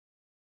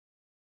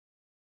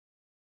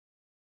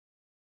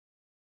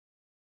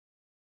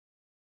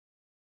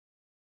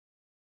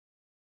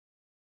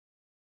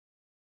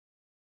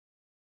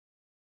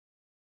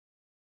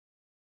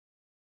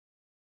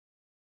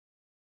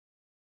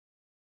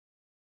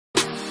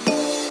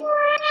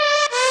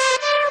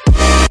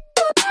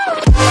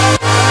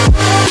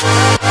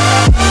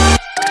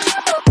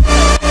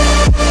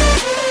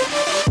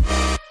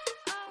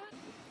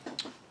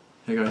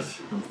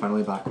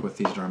finally back with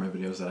these Dhar Mann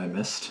videos that I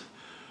missed.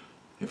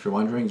 If you're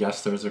wondering,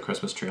 yes, there is a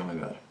Christmas tree on my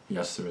bed.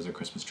 Yes, there is a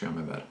Christmas tree on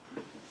my bed.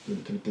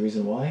 The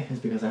reason why is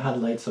because I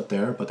had lights up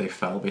there, but they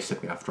fell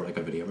basically after like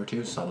a video or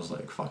two, so I was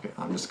like, fuck it,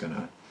 I'm just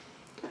gonna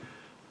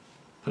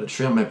put a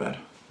tree on my bed.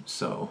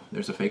 So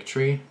there's a fake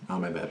tree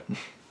on my bed.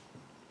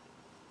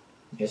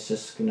 It's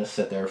just gonna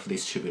sit there for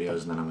these 2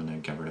 videos and then I'm gonna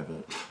get rid of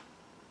it.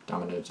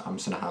 I'm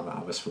just gonna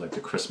have this for like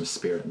the Christmas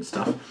spirit and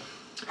stuff.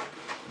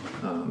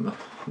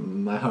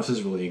 My house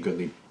is really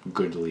goodly.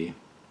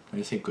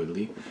 I say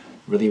goodly?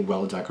 Really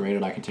well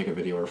decorated. I can take a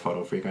video or a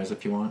photo for you guys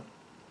if you want.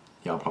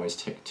 Yeah, I'll probably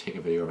just take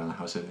a video around the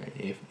house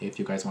if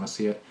you guys want to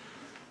see it.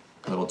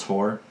 A little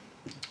tour.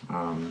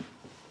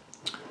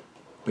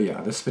 But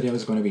yeah, this video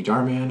is going to be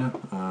Dhar Mann.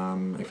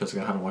 It feels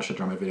like I haven't watched a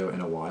Dhar Mann video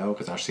in a while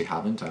because I actually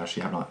haven't. I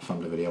actually have not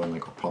filmed a video in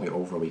like probably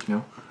over a week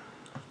now.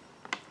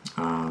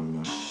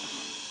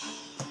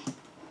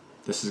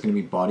 This is going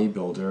to be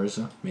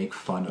Bodybuilders Make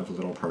Fun of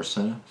Little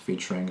Person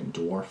featuring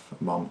Dwarf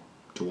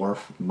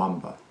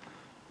Mamba.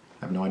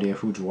 I have no idea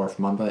who Dwarf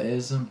Mamba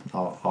is.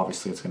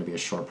 Obviously it's going to be a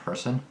short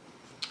person.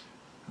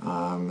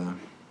 And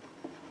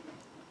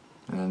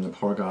the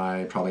poor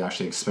guy probably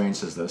actually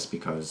experiences this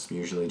because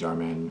usually Dhar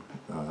Mann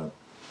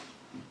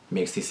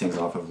makes these things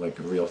off of like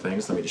real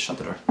things. Let me just shut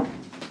the door.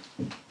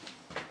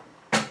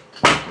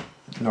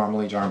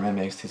 Normally Dhar Mann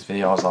makes these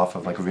videos off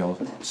of like real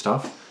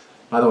stuff.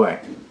 By the way,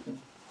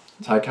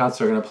 Thai Cats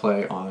are going to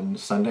play on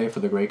Sunday for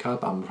the Grey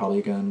Cup. I'm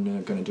probably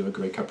gonna do a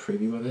Grey Cup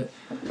preview of it.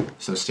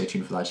 So stay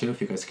tuned for that too if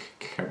you guys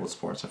care about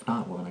sports. If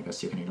not, well then I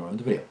guess you can ignore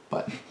the video.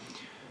 But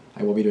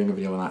I will be doing a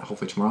video on that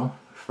hopefully tomorrow,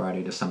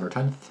 Friday, December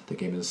 10th. The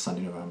game is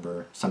Sunday,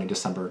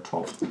 December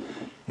 12th.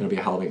 It'll be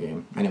a hell of a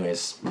game.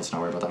 Anyways, let's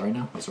not worry about that right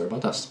now. Let's worry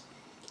about this.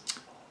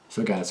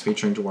 So again, it's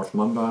featuring Dwarf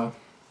Mamba.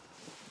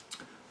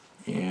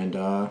 And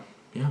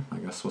yeah, I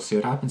guess we'll see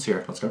what happens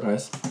here. Let's go,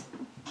 guys.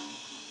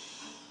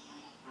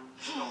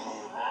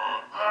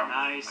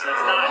 Nice. That's 9.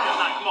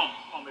 Come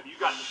on, baby. You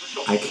got this.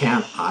 Let's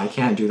go. I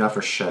can't do that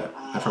for shit.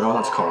 I forgot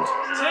what that's called. 10.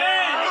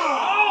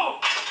 Oh!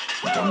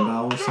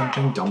 Dumbbell or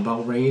something?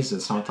 Dumbbell raise?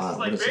 It's not that.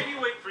 What is it? Baby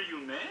weight for you,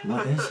 man.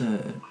 What is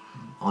it?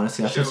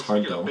 Honestly, that's just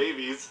hard though.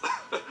 Babies.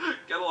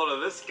 Get a load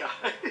of this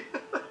guy.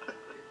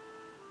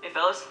 Hey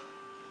fellas,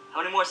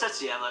 how many more sets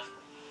do you have left?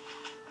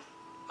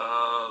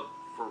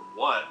 For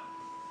what?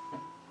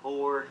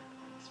 For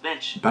this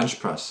bench. Bench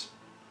press.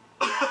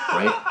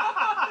 Right?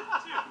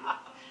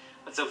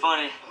 What's so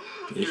funny?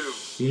 He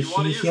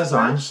has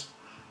arms.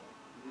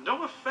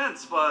 No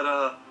offense,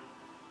 but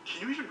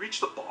can you even reach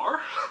the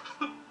bar?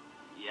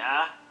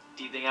 Yeah?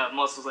 Do you think I have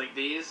muscles like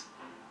these?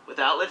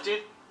 Without lifting?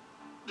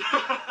 For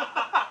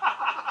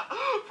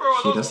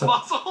one of those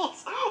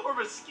muscles or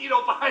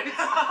mosquito bites?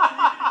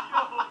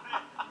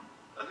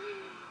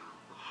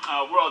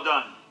 We're all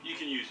done. You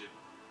can use it.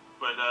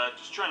 But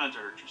just try not to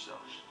hurt yourself.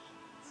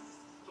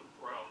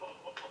 Bro.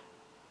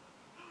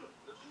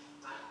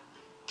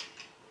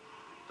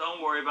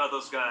 Don't worry about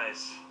those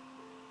guys.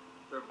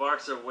 Their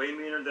barks are way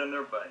meaner than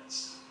their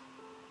bites.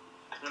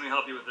 Let me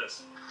help you with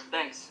this.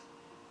 Thanks.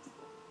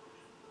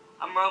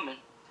 I'm Roman.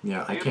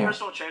 Yeah, Are you a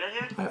personal trainer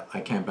here? I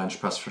can't bench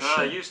press for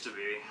I shit. used to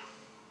be.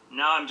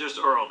 Now I'm just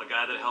Earl, the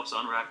guy that helps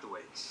unrack the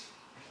weights.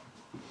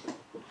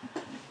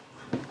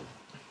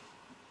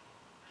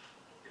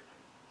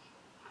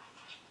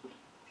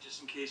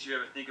 Just in case you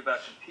ever think about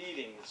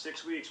competing, in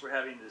 6 weeks we're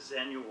having this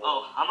annual...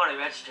 Oh, I'm already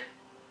registered.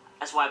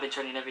 That's why I've been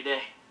training every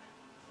day.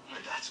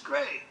 That's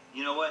great.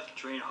 You know what?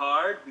 Train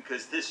hard,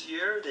 because this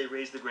year they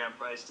raised the grand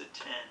prize to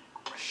 10.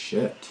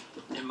 Shit.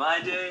 In my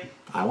day,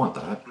 I want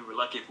that. we were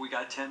lucky if we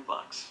got $10.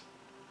 Oh,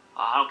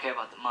 I don't care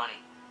about the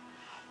money.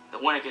 The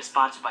winner gets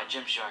sponsored by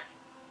Gymshark.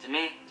 To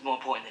me, it's more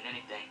important than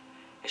anything.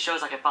 It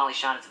shows I can finally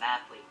shine as an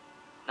athlete,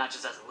 not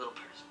just as a little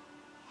person.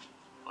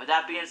 With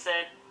that being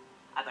said,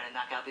 I better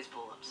knock out these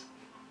pull-ups.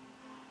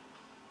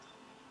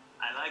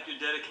 I like your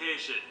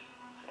dedication.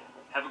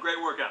 Have a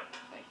great workout.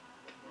 Thank you.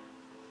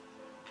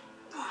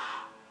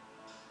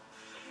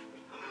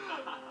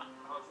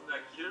 Isn't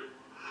that cute?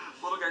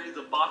 Little guy needs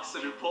a box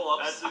to do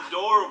pull-ups. That's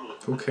adorable.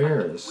 Who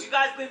cares? Will you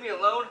guys leave me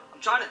alone? I'm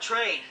trying to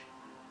train.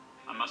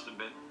 I must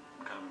admit,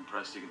 I'm kind of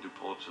impressed you can do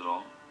pull-ups at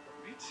all.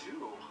 Me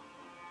too.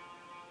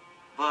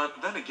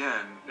 But then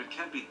again, it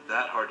can't be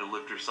that hard to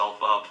lift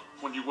yourself up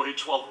when you weigh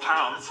 12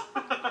 pounds.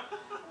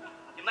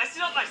 You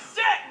messing up my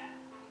set!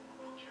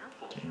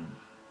 Careful.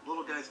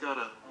 Little guy's got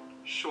a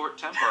short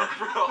temper,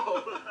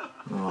 bro.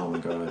 Oh my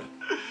god.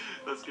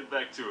 Let's get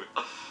back to it.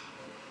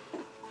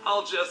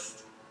 I'll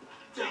just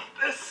take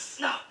this.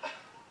 No.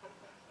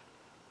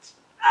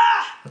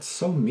 That's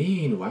so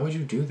mean. Why would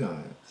you do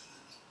that?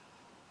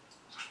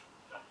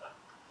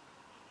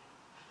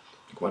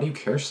 Like, why do you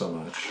care so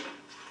much?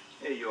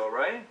 Hey, you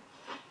alright?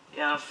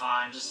 Yeah, I'm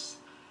fine. Just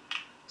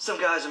some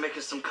guys are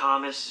making some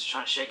comments, just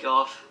trying to shake it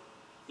off.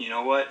 You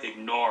know what?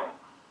 Ignore them.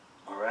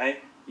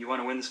 Alright? You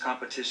want to win this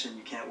competition,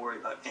 you can't worry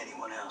about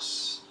anyone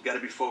else. You got to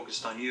be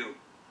focused on you.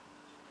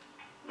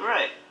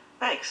 Right.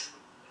 Thanks.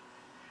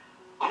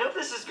 You know if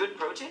this is good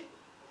protein?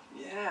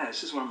 Yeah,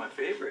 this is one of my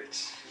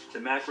favorites. The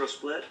macro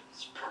split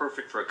is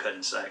perfect for a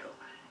cutting cycle.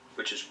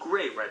 which is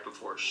great right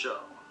before a show.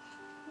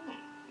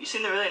 You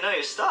seem to really know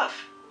your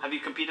stuff. Have you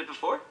competed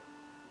before?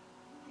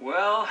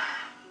 Well,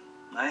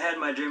 I had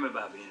my dream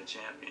about being a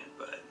champion,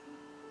 but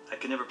I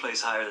could never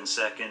place higher than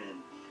second, and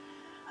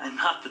I'm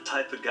not the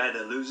type of guy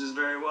that loses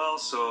very well,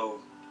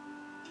 so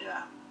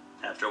yeah,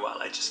 after a while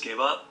I just gave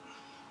up.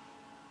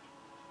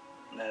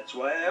 And that's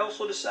why I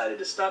also decided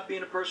to stop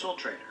being a personal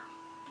trainer.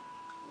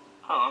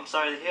 Oh, I'm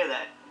sorry to hear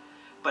that.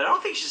 But I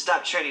don't think you should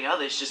stop training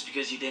others just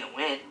because you didn't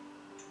win.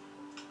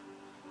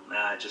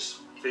 I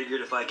just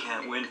figured if I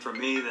can't win for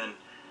me, then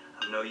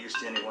I'm no use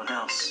to anyone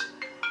else.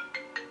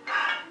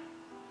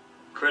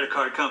 Credit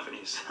card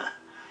companies.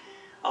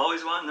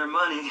 Always wanting their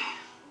money.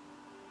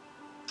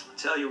 I'll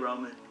tell you,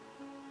 Roman.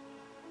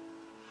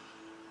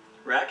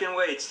 Racking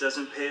weights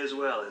doesn't pay as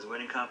well as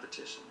winning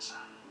competitions.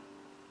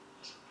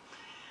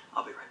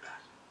 I'll be right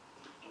back.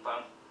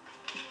 Fine.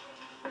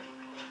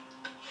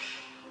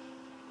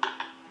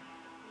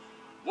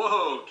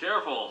 Whoa,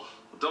 careful.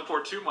 Don't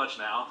pour too much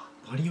now.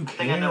 Why do you I care?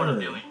 think I know what I'm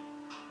doing.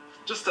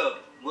 Just a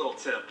little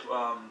tip.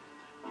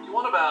 You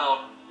want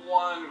about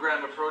 1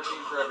 gram of protein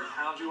for every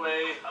pound you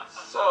weigh.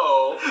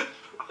 So,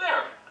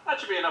 there. That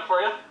should be enough for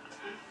you.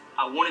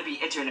 I wouldn't be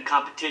entering a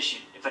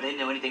competition if I didn't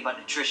know anything about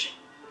nutrition.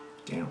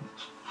 Damn.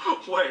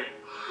 Wait.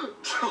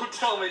 Don't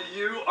tell me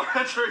you are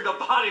entering the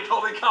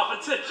bodybuilding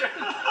competition.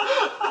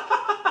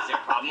 Is there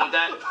a problem with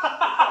that?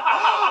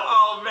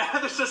 Oh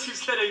man, this just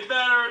keeps getting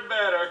better and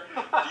better.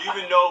 Do you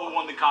even know who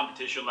won the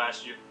competition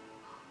last year?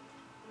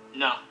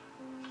 No.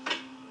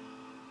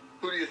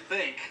 Who do you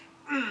think?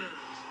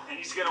 And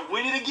he's gonna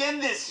win it again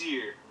this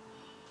year.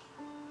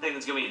 I think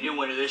there's gonna be a new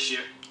winner this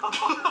year. Damn.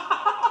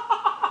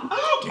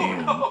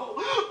 Oh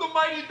no, the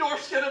mighty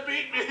Dwarf's gonna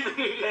beat me.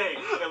 Hey,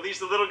 at least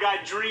the little guy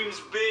dreams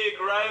big,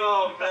 right?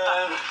 Oh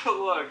man,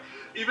 look,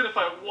 even if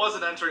I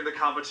wasn't entering the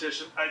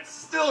competition, I'd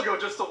still go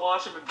just to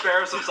watch him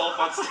embarrass himself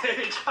on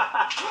stage.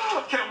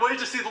 Can't wait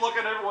to see the look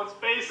on everyone's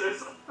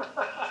faces.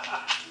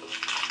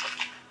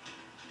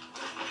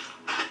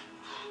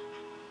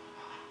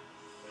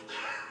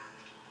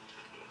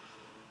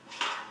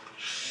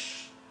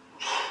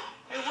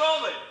 Hey,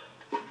 Roman!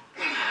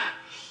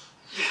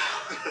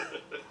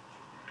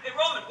 Hey,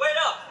 Roman, wait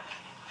up!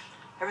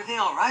 Everything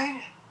all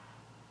right?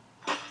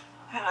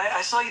 Man,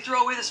 I saw you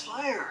throw away this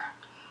flyer.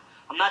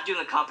 I'm not doing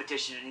the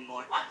competition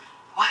anymore.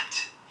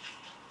 What?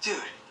 Dude,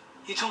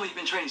 you told me you've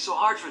been training so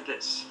hard for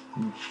this.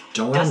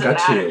 Don't let him Doesn't get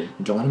to matter. you.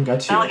 Don't let him get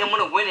It's to not you. like I'm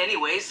gonna win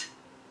anyways.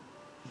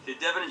 Did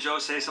Devin and Joe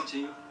say something to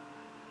you?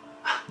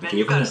 Man, Gave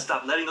you gotta him a-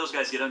 stop letting those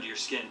guys get under your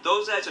skin.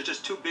 Those guys are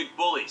just two big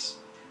bullies.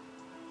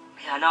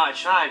 Yeah, I know I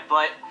tried,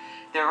 but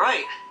they're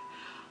right.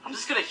 I'm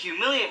just gonna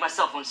humiliate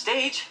myself on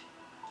stage.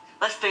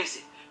 Let's face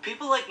it,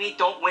 people like me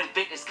don't win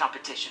fitness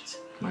competitions.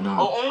 Why I'll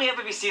not? only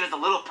ever be seen as a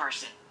little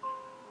person.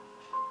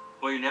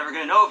 Well, you're never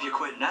gonna know if you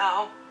quit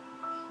now.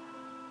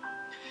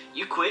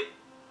 You quit,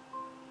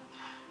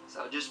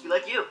 so I'll just be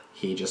like you.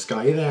 He just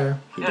got you there.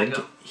 He There you did.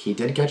 go. He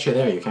did get you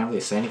there. You can't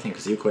really say anything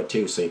because you quit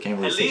too, so you can't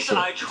really At say least shit.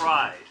 I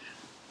tried.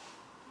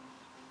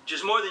 Which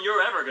is more than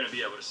you're ever gonna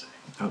be able to say.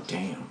 Oh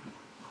damn.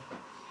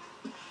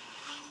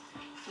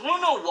 You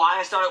wanna know why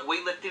I started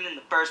weightlifting in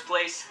the first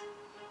place?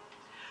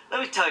 Let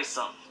me tell you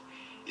something.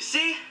 You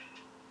see,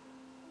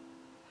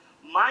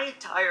 my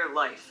entire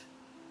life,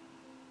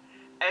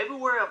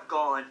 everywhere I've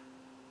gone,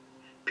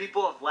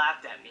 people have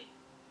laughed at me.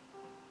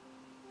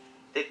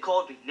 They've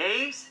called me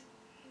names.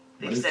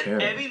 Why They've do you said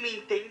care? every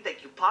mean thing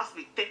that you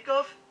possibly think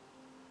of.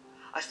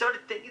 I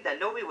started thinking that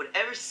nobody would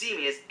ever see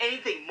me as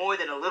anything more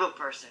than a little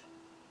person.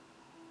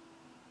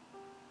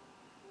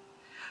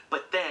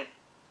 But then,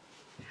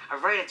 I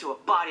ran into a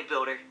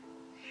bodybuilder,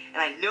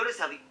 and I noticed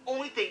how the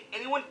only thing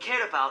anyone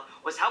cared about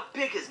was how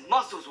big his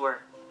muscles were.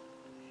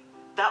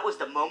 That was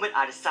the moment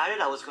I decided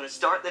I was going to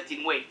start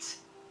lifting weights.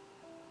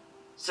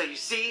 So you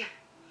see,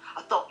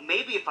 I thought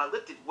maybe if I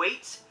lifted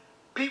weights,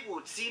 people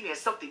would see me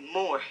as something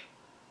more.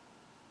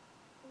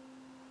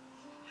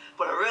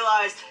 But I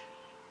realized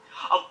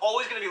I'm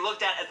always going to be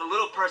looked at as the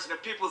little person in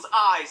people's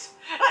eyes,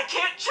 and I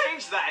can't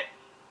change that.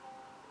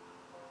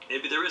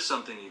 Maybe there is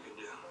something you can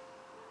do.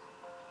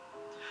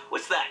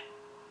 What's that?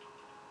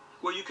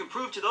 Well, you can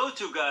prove to those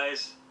two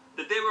guys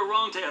that they were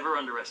wrong to ever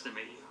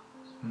underestimate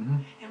you. Mm-hmm.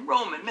 And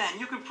Roman, man,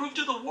 you can prove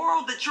to the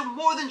world that you're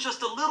more than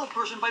just a little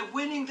person by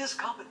winning this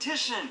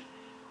competition.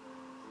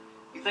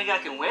 You think I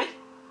can win?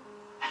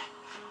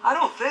 I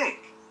don't think.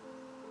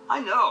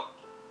 I know.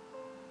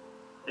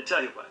 I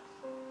tell you what.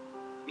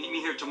 Meet me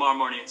here tomorrow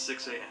morning at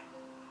 6 a.m.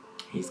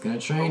 He's gonna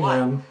train what?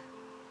 him.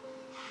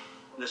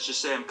 Let's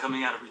just say I'm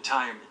coming out of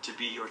retirement to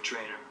be your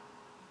trainer.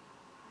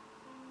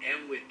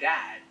 And with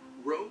that,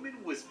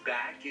 Roman was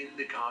back in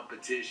the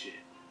competition.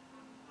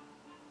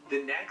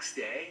 The next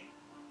day,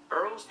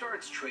 Earl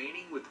starts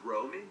training with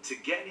Roman to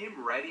get him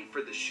ready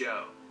for the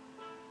show.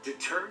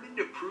 Determined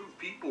to prove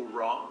people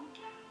wrong,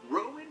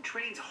 Roman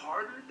trains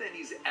harder than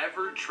he's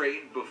ever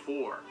trained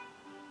before.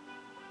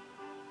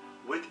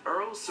 With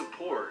Earl's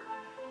support,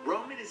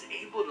 Roman is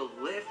able to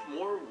lift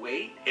more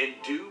weight and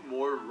do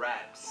more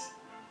reps.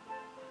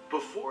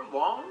 Before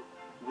long,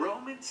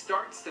 Roman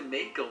starts to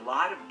make a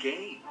lot of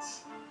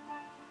gains.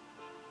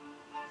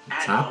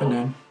 It's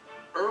happening.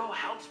 Earl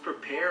helps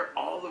prepare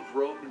all of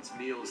Roman's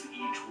meals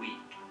each week.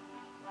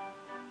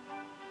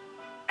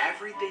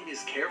 Everything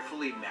is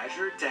carefully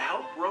measured to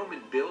help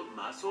Roman build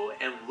muscle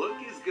and look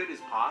as good as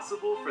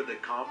possible for the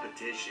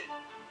competition.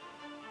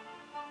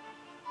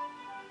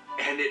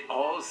 And it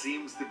all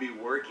seems to be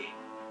working.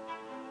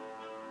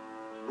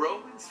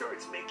 Roman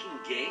starts making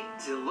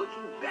gains and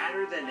looking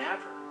better than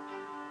ever.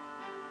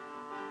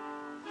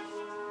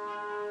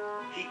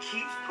 He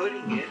keeps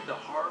putting in the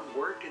hard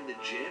work in the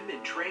gym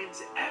and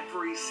trains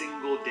every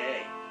single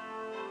day.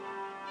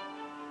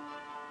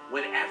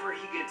 Whenever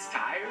he gets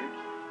tired,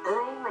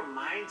 Earl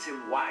reminds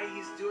him why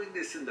he's doing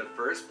this in the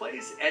first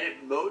place, and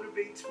it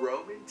motivates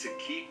Roman to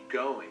keep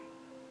going.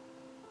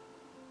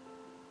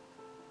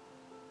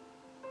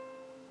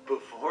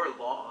 Before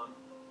long,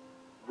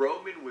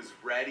 Roman was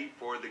ready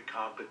for the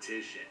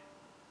competition.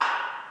 All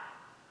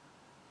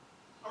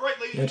right,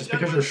 ladies Yeah, just and because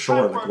gentlemen, you're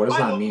short, time like, for what does our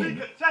that final mean? three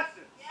contestants.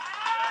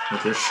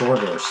 Like, you're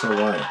shorter, so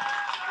what?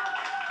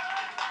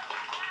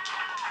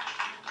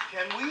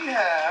 Can we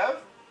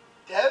have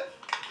Dev,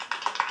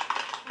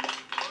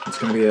 It's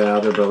gonna be the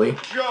other Billy.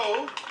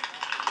 Joe,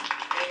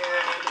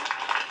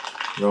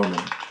 and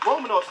Roman.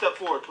 Roman all step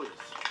forward, please?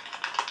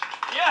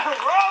 Yeah,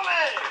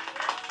 Roman!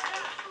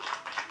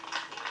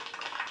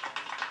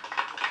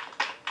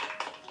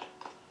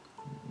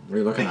 What are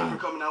you looking Thank you at?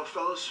 for coming out,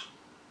 fellas.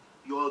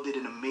 You all did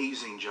an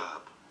amazing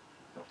job.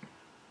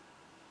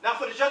 Now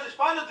for the judge's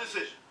final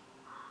decision.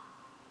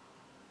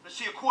 Let's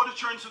see a quarter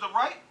turn to the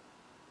right.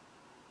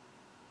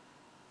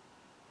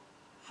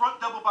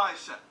 Front double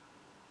bicep.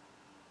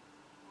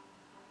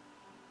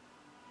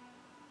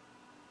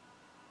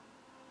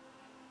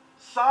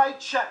 Side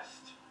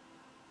chest.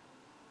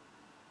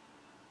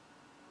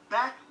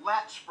 Back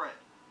lat spread.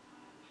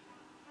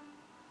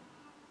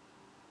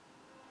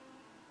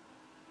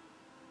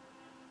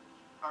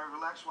 All right,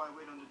 relax while I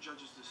wait on the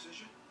judge's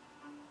decision.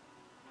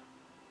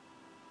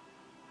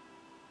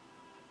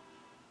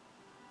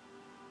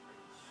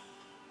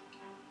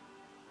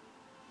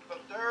 For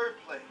third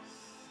place,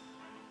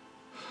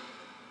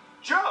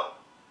 Joe.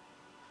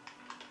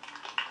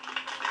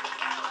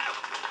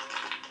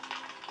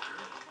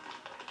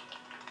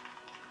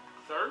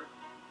 Third.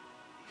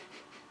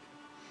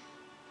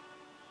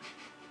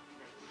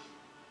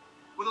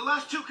 Will the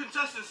last two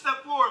contestants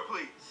step forward,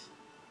 please?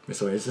 Wait,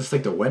 so is this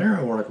like the winner,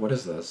 or like what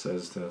is this?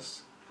 Is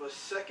this? For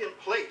second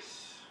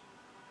place,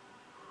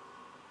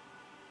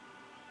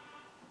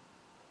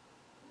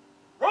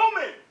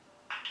 Roman.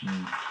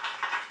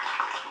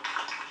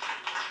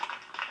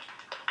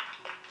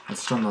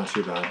 It's still not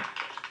too bad.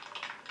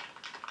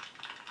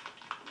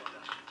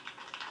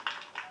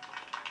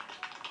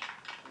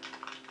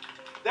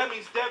 That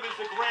means Dev is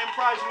the grand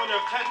prize winner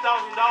of $10,000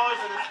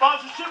 and a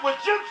sponsorship with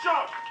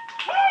Gymshark.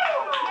 Woo!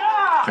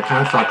 Yeah! I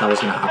kind of thought that was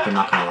gonna happen.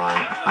 Not gonna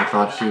lie. I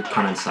thought he'd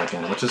come in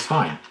second, which is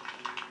fine.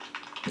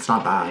 It's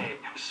not bad. Hey,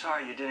 I'm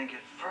sorry you didn't get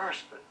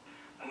first, but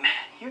man,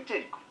 you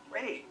did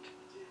great.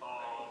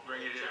 Oh,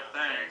 bring it in.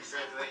 Thanks.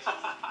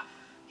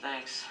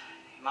 Thanks.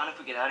 You mind if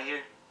we get out of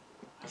here?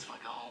 I just want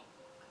to go home.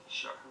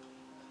 Sure.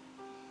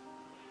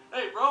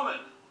 Hey, Roman.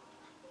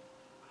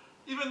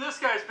 Even this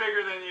guy's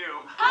bigger than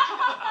you.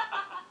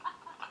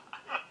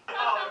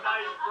 Oh,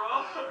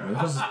 nice, bro.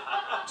 This is,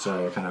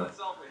 sorry, I kind of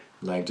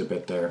lagged a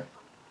bit there.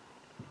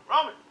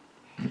 Roman.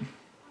 You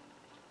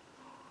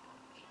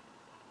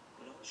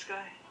know this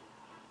guy?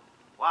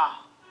 Wow.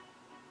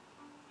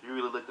 You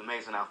really looked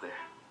amazing out there.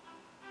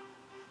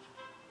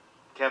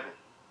 Kevin,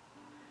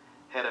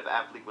 head of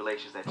athlete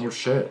relations at Oh Gymshark.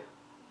 shit.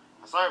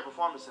 I saw your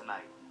performance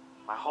tonight.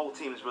 My whole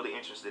team is really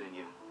interested in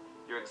you.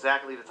 You're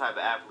exactly the type of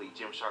athlete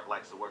Gymshark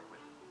likes to work with.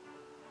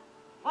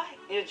 What?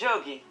 You're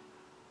joking.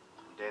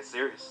 I'm dead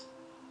serious.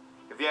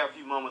 If you have a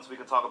few moments, we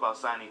can talk about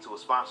signing to a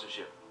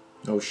sponsorship.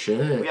 Oh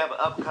shit. We have an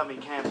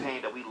upcoming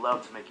campaign that we'd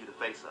love to make you the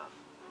face of.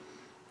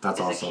 That's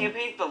Is awesome. it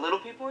campaign for little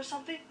people or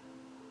something?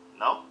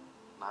 No,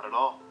 not at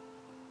all.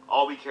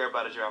 All we care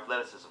about is your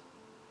athleticism.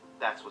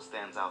 That's what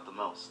stands out the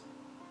most.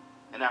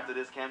 And after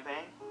this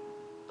campaign,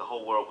 the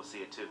whole world will see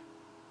it too.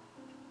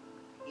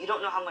 You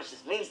don't know how much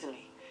this means to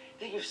me.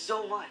 Thank you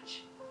so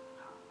much.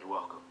 You're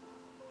welcome.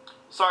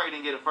 Sorry you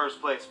didn't get in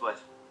first place, but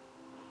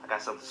I got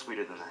something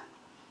sweeter than that.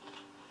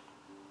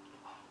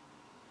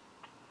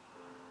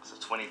 It's a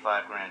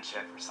 25 grand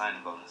check for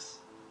signing bonus.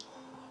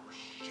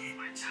 Oh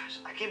my gosh,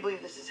 I can't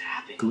believe this is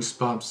happening.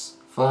 Goosebumps.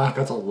 Fuck,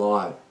 that's a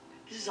lot.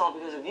 This is all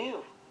because of you.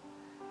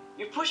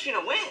 You pushed me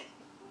to win.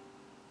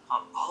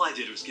 All I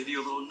did was give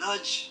you a little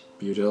nudge.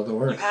 You did all the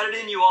work. I've had it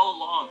in you all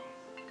along.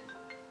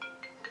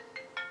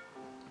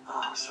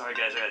 Oh, sorry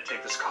guys, I gotta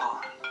take this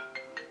call.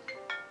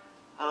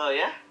 Hello,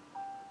 yeah?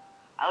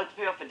 I'd like to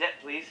pay off a debt,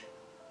 please.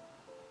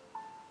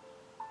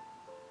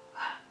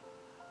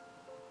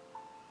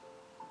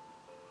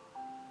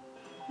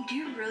 Do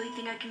you really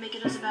think I can make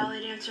it as a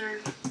ballet dancer?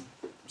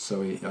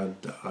 So he,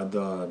 I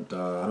don't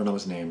know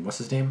his name. What's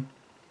his name?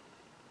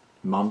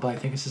 Mamba, I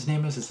think is his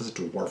name is. This is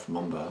Dwarf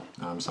Mamba.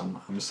 So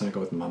I'm just gonna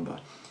go with Mamba.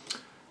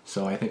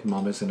 So I think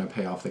Mamba's gonna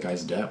pay off the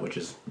guy's debt, which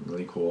is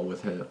really cool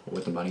with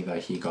the money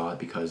that he got,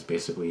 because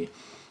basically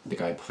the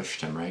guy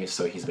pushed him, right?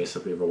 So he's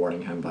basically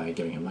rewarding him by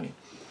giving him money.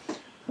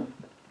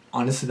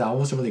 Honestly, that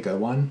was a really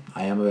good one.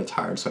 I am a bit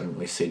tired, so I didn't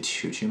really say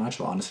too much,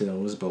 but honestly, that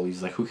was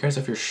bullies. Like, who cares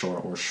if you're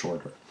short or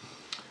shorter?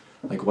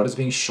 Like, what does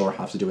being short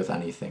have to do with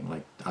anything?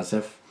 Like, as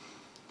if...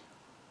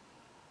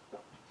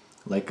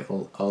 Like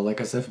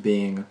as if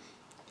being...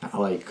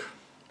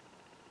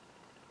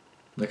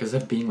 Like as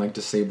if being, like,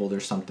 disabled or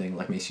something,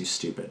 like, makes you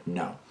stupid.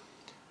 No.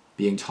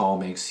 Being tall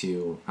makes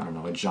you, I don't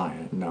know, a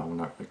giant. No,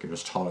 not, like, you're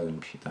just taller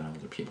than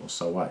other people.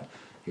 So what?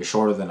 You're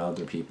shorter than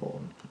other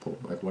people.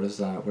 Like, what does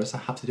that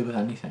have to do with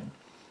anything?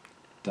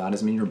 That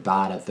doesn't mean you're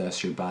bad at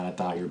this, you're bad at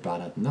that, you're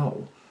bad at...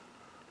 No.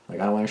 Like,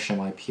 I don't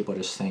understand why people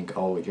just think,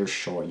 oh, you're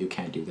short, you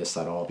can't do this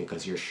at all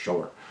because you're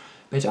short.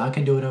 Bitch, I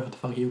can do whatever the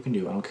fuck you can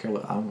do. I don't care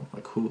what...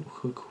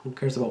 who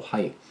cares about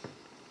height?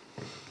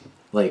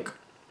 Like,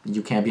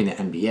 you can't be in the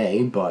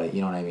NBA, but, you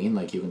know what I mean?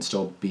 Like, you can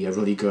still be a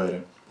really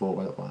good... Well,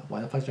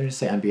 why the fuck did I just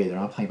say NBA? They're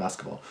not playing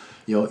basketball.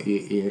 Like,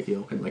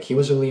 he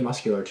was really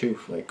muscular, too.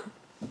 Like,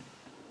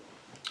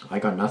 I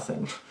got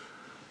nothing.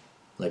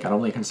 Like, I don't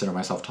really consider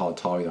myself tall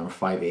either. I'm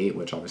 5'8",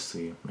 which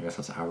obviously, I guess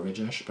that's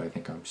average-ish, but I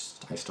think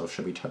I still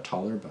should be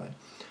taller, but...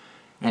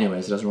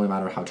 Anyways, it doesn't really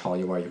matter how tall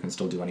you are, you can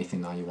still do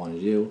anything that you want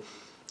to do.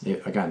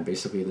 Again,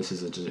 basically, this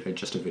is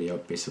just a video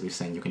basically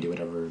saying you can do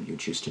whatever you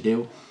choose to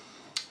do.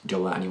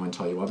 Don't let anyone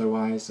tell you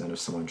otherwise, and if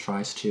someone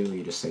tries to,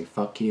 you just say,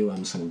 fuck you, I'm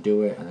just gonna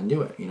do it, and then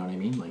do it, you know what I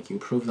mean? Like, you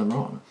prove them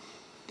wrong.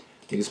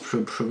 Because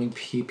proving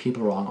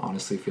people wrong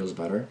honestly feels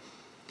better,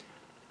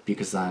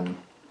 because then...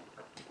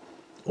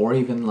 Or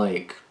even,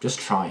 like, just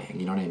trying,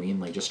 you know what I mean?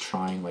 Like, just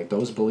trying. Like,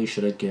 those bullies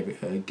should have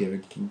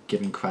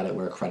given credit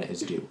where credit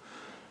is due.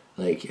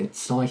 Like,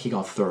 it's not like he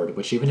got third,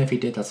 which even if he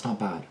did, that's not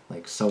bad.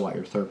 Like, so what?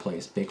 You're third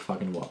place. Big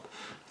fucking whoop.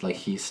 Like,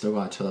 he still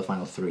got to the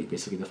final 3,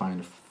 basically the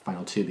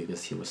final 2,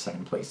 because he was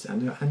second place.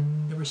 And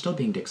they were still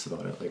being dicks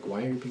about it. Like,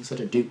 why are you being such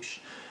a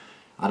douche?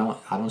 I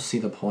don't see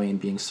the point in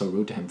being so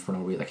rude to him for no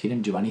reason. Like, he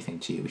didn't do anything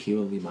to you. He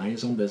really minded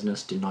his own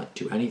business, did not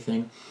do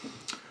anything.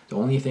 The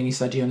only thing he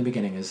said to you in the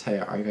beginning is, hey,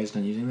 are you guys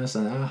done using this?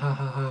 And ha ha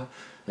ha.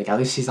 Like, at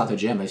least he's at the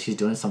gym. At least he's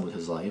doing something with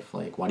his life.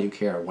 Like, why do you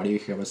care? Why do you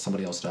care what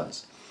somebody else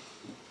does?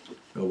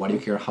 Or why do you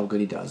care how good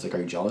he does? Like,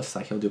 are you jealous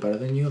that he'll do better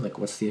than you? Like,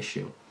 what's the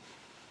issue?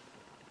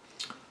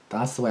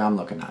 That's the way I'm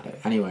looking at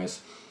it. Anyways,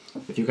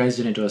 if you guys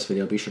did enjoy this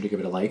video, be sure to give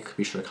it a like.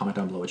 Be sure to comment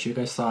down below what you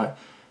guys thought.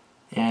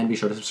 And be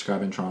sure to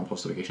subscribe and turn on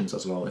post notifications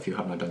as well if you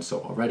have not done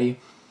so already.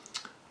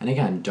 And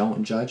again,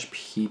 don't judge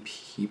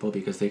people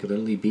because they could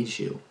literally beat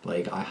you.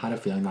 Like, I had a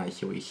feeling that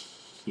he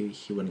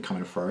wouldn't come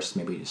in first,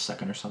 maybe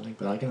second or something.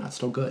 But again, that's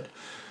still good.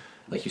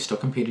 Like, you still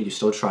competed, you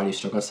still tried, you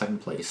still got second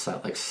place.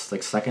 Like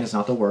second is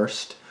not the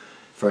worst.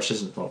 First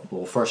is,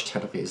 well, first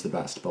technically is the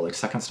best, but like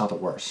second's not the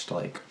worst.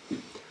 Like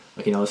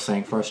you know,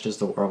 saying first is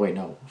the, or wait,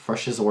 no,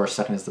 first is the worst,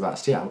 second is the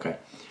best. Yeah, okay.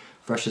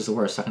 First is the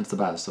worst, second's the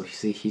best. So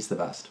see, he's the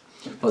best.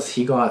 Plus,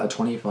 he got a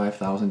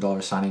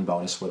 $25,000 signing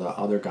bonus where the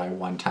other guy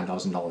won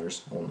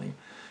 $10,000 only.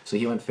 So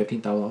he won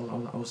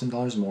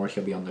 $15,000 more.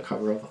 He'll be on the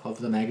cover of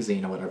the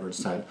magazine or whatever it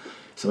said.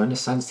 So in a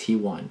sense, he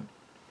won.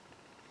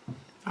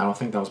 I don't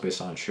think that was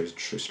based on a true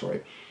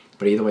story.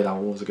 But either way, that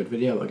was a good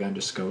video. Again,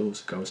 just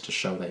goes to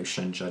show that you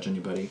shouldn't judge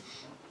anybody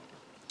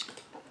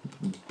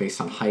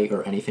based on height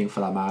or anything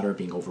for that matter.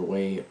 Being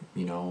overweight,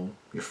 you know,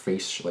 your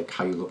face, like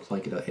how you look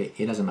like,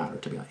 it doesn't matter,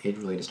 to be honest. It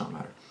really does not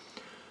matter.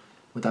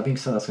 With that being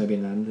said, that's going to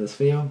be the end of this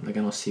video.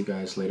 Again, I'll see you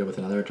guys later with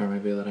another Dhar Mann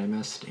video that I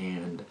missed.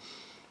 And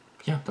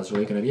yeah, that's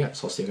really going to be it.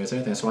 So I'll see you guys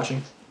later. Thanks for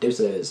watching.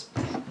 Deuces.